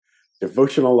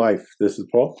Devotional Life. This is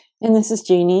Paul. And this is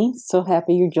Jeannie. So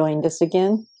happy you joined us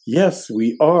again. Yes,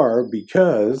 we are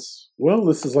because, well,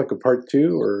 this is like a part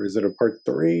 2, or is it a part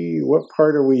 3? What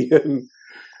part are we in?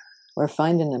 We're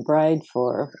finding a bride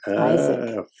for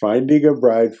Isaac. Finding a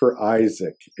bride for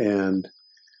Isaac. And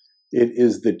it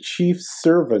is the chief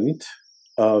servant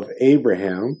of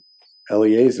Abraham,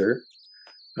 Eliezer,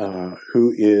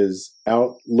 who is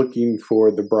out looking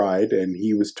for the bride, and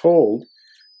he was told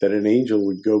that an angel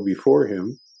would go before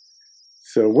him.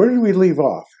 So where did we leave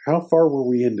off? How far were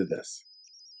we into this?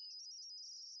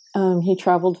 He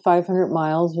traveled 500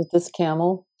 miles with this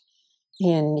camel,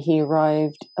 and he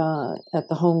arrived at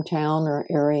the hometown or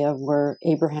area where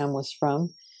Abraham was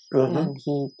from. And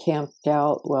he camped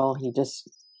out. Well, he just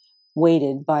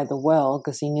waited by the well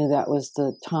because he knew that was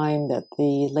the time that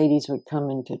the ladies would come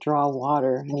in to draw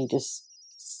water. And he just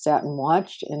sat and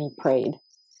watched, and he prayed.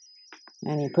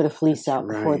 And he put a fleece out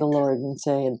before the Lord and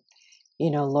said,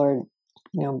 Lord,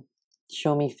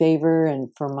 show me favor and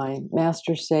for my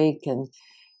master's sake. And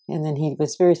then he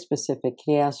was very specific.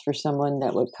 He asked for someone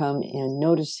that would come and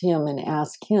notice him and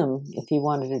ask him if he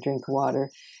wanted to drink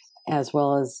water, as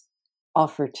well as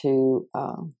offer to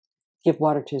give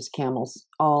water to his camels,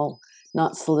 all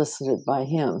not solicited by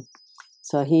him.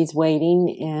 So he's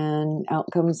waiting, and out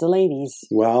comes the ladies.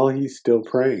 While he's still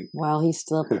praying. Which is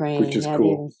cool. He hadn't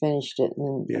even finished it,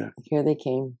 and here they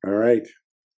came. All right.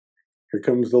 Here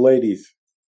comes the ladies.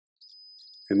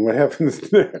 And what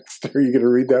happens next? Are you going to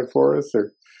read that for us?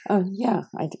 Or? Oh, yeah,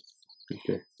 I do.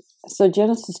 Okay. So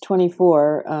Genesis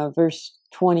 24, verse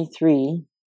 23,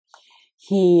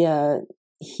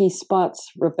 he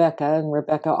spots Rebecca, and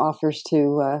Rebecca offers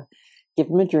to give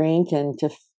him a drink and to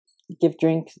give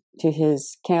drink to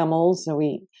his camels. And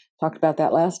we talked about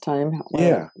that last time.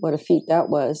 What a feat that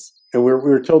was. And we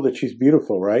were told that she's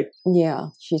beautiful, right? Yeah,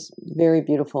 she's very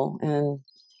beautiful and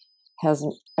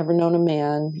hasn't ever known a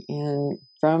man, and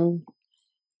from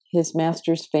his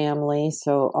master's family.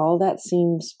 So all that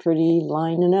seems pretty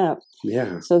lining up.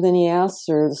 Yeah. So then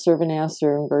the servant asks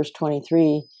her in verse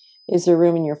 23, is there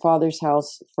room in your father's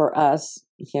house for us,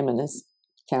 him and his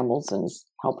camels and his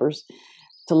helpers,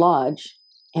 to lodge?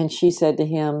 And she said to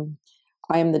him,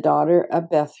 I am the daughter of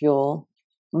Bethuel,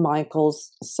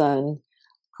 Michael's son,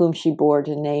 whom she bore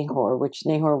to Nahor, which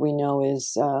Nahor we know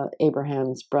is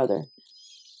Abraham's brother.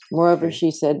 Moreover,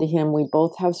 she said to him, we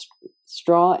both have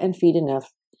straw and feed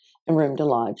enough and room to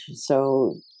lodge.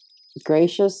 So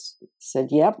gracious, said,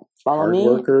 yep, follow me.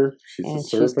 Hard worker.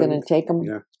 She's going to take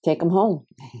him home.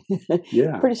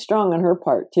 Yeah. Pretty strong on her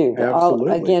part, too. But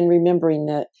absolutely. Again, remembering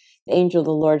that the angel of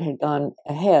the Lord had gone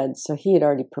ahead, so he had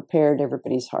already prepared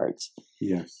everybody's hearts.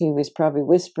 Yes. He was probably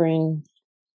whispering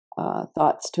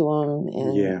thoughts to them,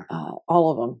 and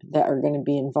all of them that are going to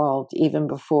be involved even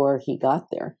before he got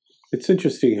there. It's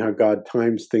interesting how God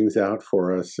times things out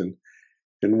for us. And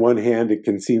on one hand, it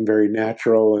can seem very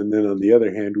natural. And then on the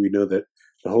other hand, we know that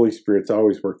the Holy Spirit's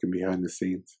always working behind the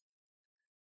scenes.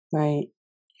 Right.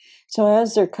 So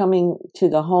as they're coming to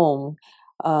the home,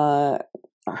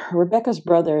 Rebecca's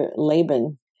brother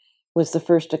Laban was the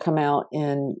first to come out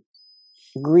and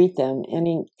greet them. And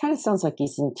he kind of sounds like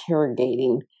he's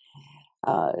interrogating,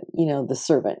 the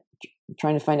servant,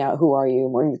 trying to find out who are you,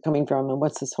 where you're coming from, and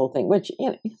what's this whole thing, which,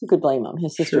 who could blame him?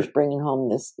 His sister's bringing home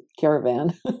this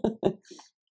caravan.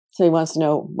 So he wants to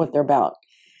know what they're about.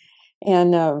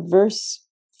 And verse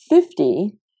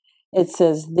 50, it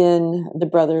says, then the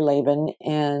brother Laban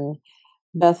and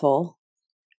Bethuel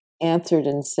answered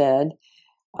and said,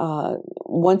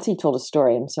 once he told a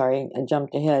story, I'm sorry, I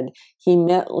jumped ahead. He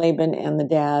met Laban and the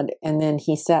dad, and then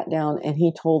he sat down and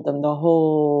he told them the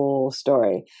whole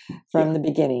story from the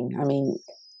beginning. I mean,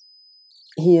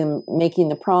 he making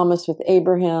the promise with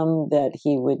Abraham that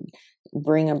he would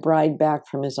bring a bride back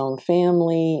from his own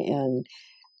family, and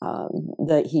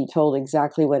that he told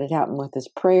exactly what had happened with his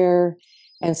prayer.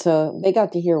 And so they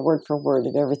got to hear word for word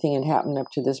of everything that happened up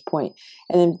to this point.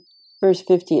 And then verse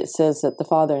 50, it says that the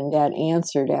father and dad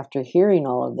answered after hearing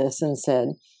all of this and said,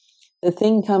 the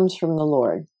thing comes from the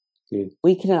Lord.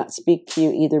 We cannot speak to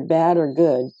you either bad or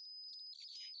good.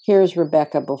 Here is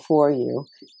Rebekah before you.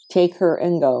 Take her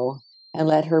and go, and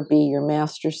let her be your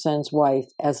master's son's wife,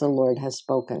 as the Lord has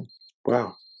spoken.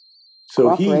 Wow.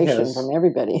 So cooperation from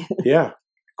everybody.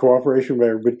 Cooperation from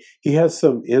everybody. He has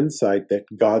some insight that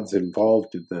God's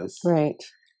involved in this. Right.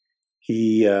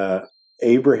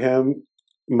 Abraham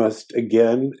must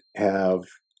again have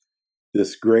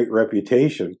this great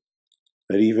reputation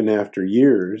that even after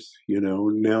years,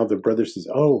 now the brother says,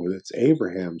 oh, it's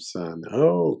Abraham's son.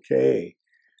 Oh, okay.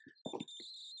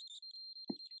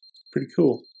 Pretty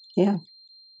cool. Yeah.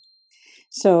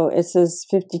 So it says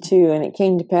 52, and it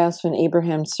came to pass when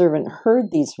Abraham's servant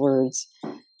heard these words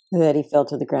that he fell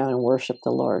to the ground and worshiped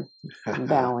the Lord,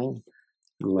 bowing,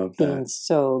 I love being that.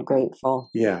 so grateful.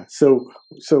 Yeah. So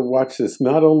watch this.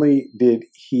 Not only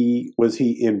was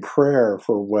he in prayer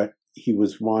for what he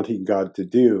was wanting God to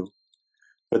do,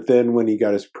 but then when he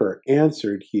got his prayer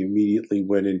answered, he immediately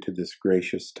went into this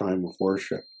gracious time of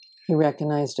worship. He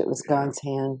recognized it was Yeah. God's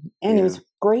hand, and he Yeah. was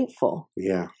grateful.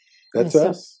 Yeah. That's And so,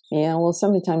 us. yeah, well,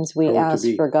 sometimes we How we're to ask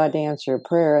be. for God to answer a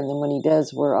prayer, and then when he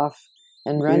does, we're off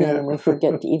and running, Yeah. and we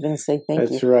forget to even say thank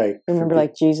That's you. right. Remember,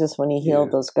 like Jesus when he healed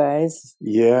Yeah. those guys,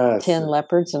 Yes. 10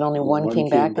 leopards, and only one came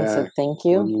back and said thank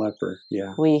you. One leper.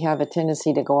 Yeah. We have a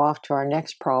tendency to go off to our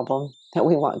next problem that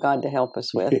we want God to help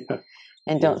us with, Yeah.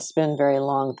 and don't spend very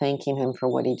long thanking him for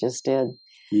what he just did.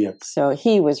 Yep. So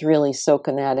he was really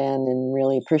soaking that in and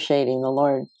really appreciating the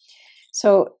Lord.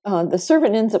 So the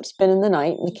servant ends up spending the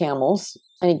night in the camels,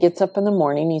 and he gets up in the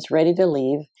morning. He's ready to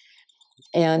leave,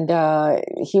 and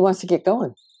he wants to get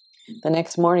going the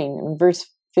next morning. In verse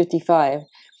 55,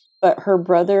 but her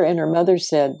brother and her mother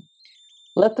said,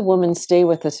 "Let the woman stay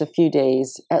with us a few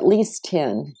days, at least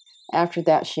 10. After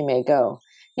that, she may go."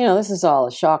 You know, this is all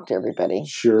a shock to everybody.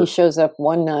 Sure. He shows up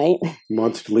one night,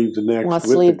 Wants to leave the next. wants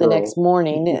with to leave the girl. next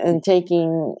morning, and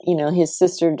taking, his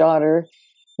sister daughter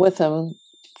with him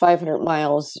 500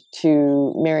 miles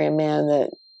to marry a man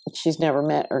that she's never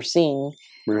met or seen.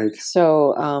 Right.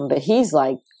 So, but he's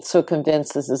like so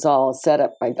convinced this is all set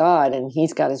up by God, and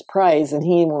he's got his prize, and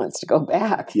he wants to go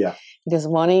back. Yeah. He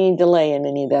doesn't want any delay in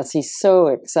any of this. He's so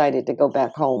excited to go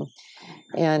back home.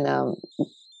 And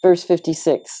verse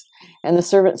 56, and the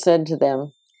servant said to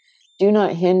them, "Do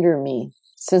not hinder me,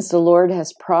 since the Lord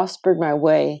has prospered my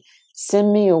way.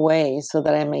 Send me away so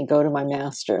that I may go to my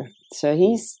master." So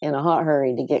he's in a hot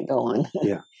hurry to get going.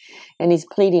 Yeah. And he's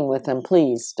pleading with them,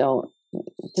 "Please don't,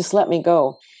 just let me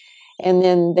go." And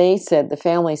then the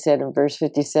family said in verse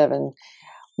 57,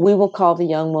 "We will call the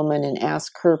young woman and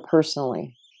ask her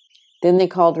personally." Then they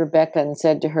called Rebecca and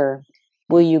said to her,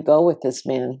 "Will you go with this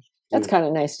man?" That's kind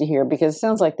of nice to hear, because it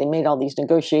sounds like they made all these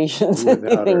negotiations and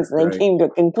things, and they came to a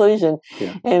conclusion.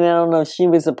 Yeah. And I don't know if she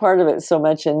was a part of it so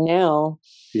much. And now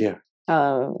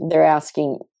they're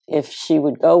asking if she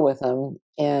would go with them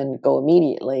and go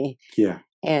immediately. Yeah.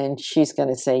 And she's going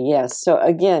to say yes. So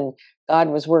again, God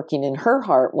was working in her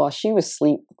heart while she was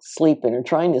sleeping or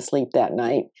trying to sleep that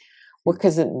night. What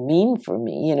does it mean for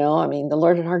me? I mean, the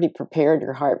Lord had already prepared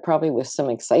her heart, probably with some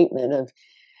excitement of,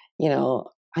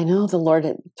 I know the Lord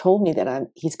had told me that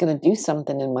he's going to do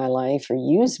something in my life or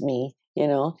use me,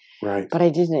 Right. But I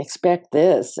didn't expect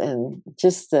this. And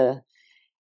just the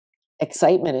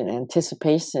excitement and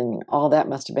anticipation, all that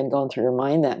must have been going through her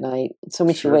mind that night. So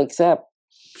when she wakes up,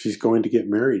 she's going to get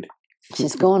married.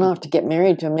 She's going off to get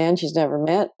married to a man she's never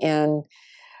met, and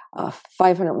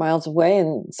 500 miles away,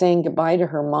 and saying goodbye to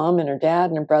her mom and her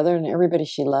dad and her brother and everybody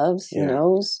she loves and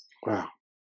knows. Wow.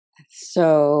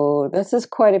 So this is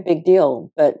quite a big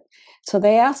deal. But so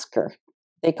they asked her.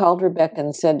 They called Rebecca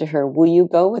and said to her, "Will you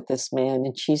go with this man?"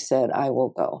 And she said, "I will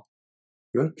go."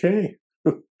 Okay.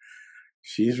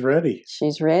 She's ready.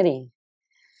 She's ready.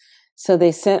 So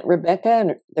they sent Rebecca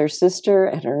and their sister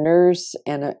and her nurse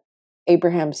and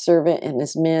Abraham's servant and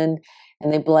his men,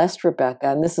 and they blessed Rebecca.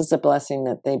 And this is a blessing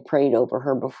that they prayed over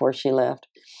her before she left.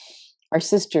 "Our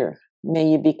sister, may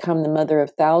you become the mother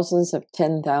of thousands of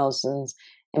 10,000s,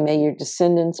 and may your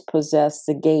descendants possess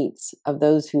the gates of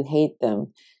those who hate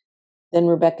them." Then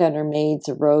Rebecca and her maids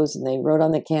arose, and they rode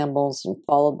on the camels and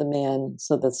followed the man.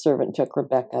 So the servant took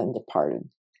Rebecca and departed.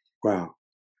 Wow.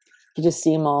 You just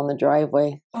see them all in the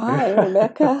driveway. "Bye,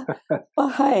 Rebecca.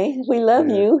 Bye. We love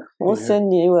you. We'll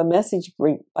send you a message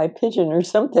by pigeon or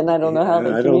something." I don't know how they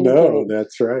communicated. I don't know.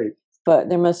 That's right. But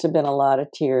there must have been a lot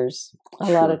of tears.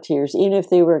 A lot of tears. Even if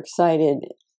they were excited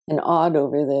and awed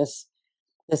over this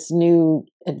new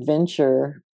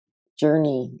adventure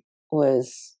journey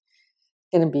was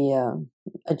going to be an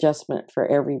adjustment for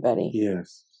everybody.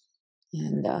 Yes.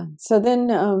 And so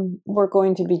then we're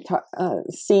going to be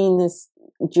seeing this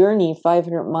journey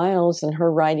 500 miles and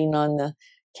her riding on the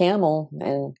camel,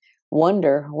 and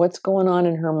wonder what's going on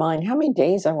in her mind. How many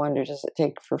days, I wonder, does it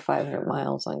take for 500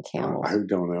 miles on camels? I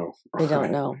don't know. We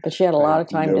don't know. But she had a lot of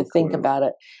time to think about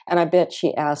it. And I bet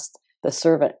she asked the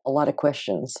servant a lot of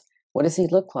questions. What does he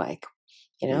look like?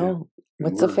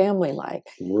 What's the family like?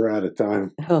 We're out of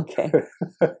time. Okay.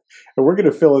 And we're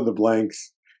going to fill in the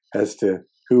blanks as to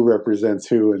who represents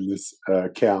who in this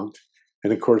account.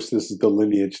 And of course, this is the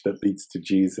lineage that leads to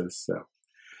Jesus. So,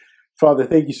 Father,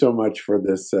 thank you so much for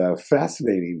this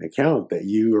fascinating account that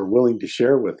you are willing to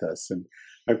share with us. And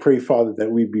I pray, Father,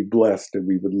 that we be blessed and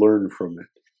we would learn from it.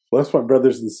 Bless my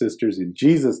brothers and sisters in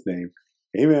Jesus' name.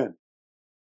 Amen.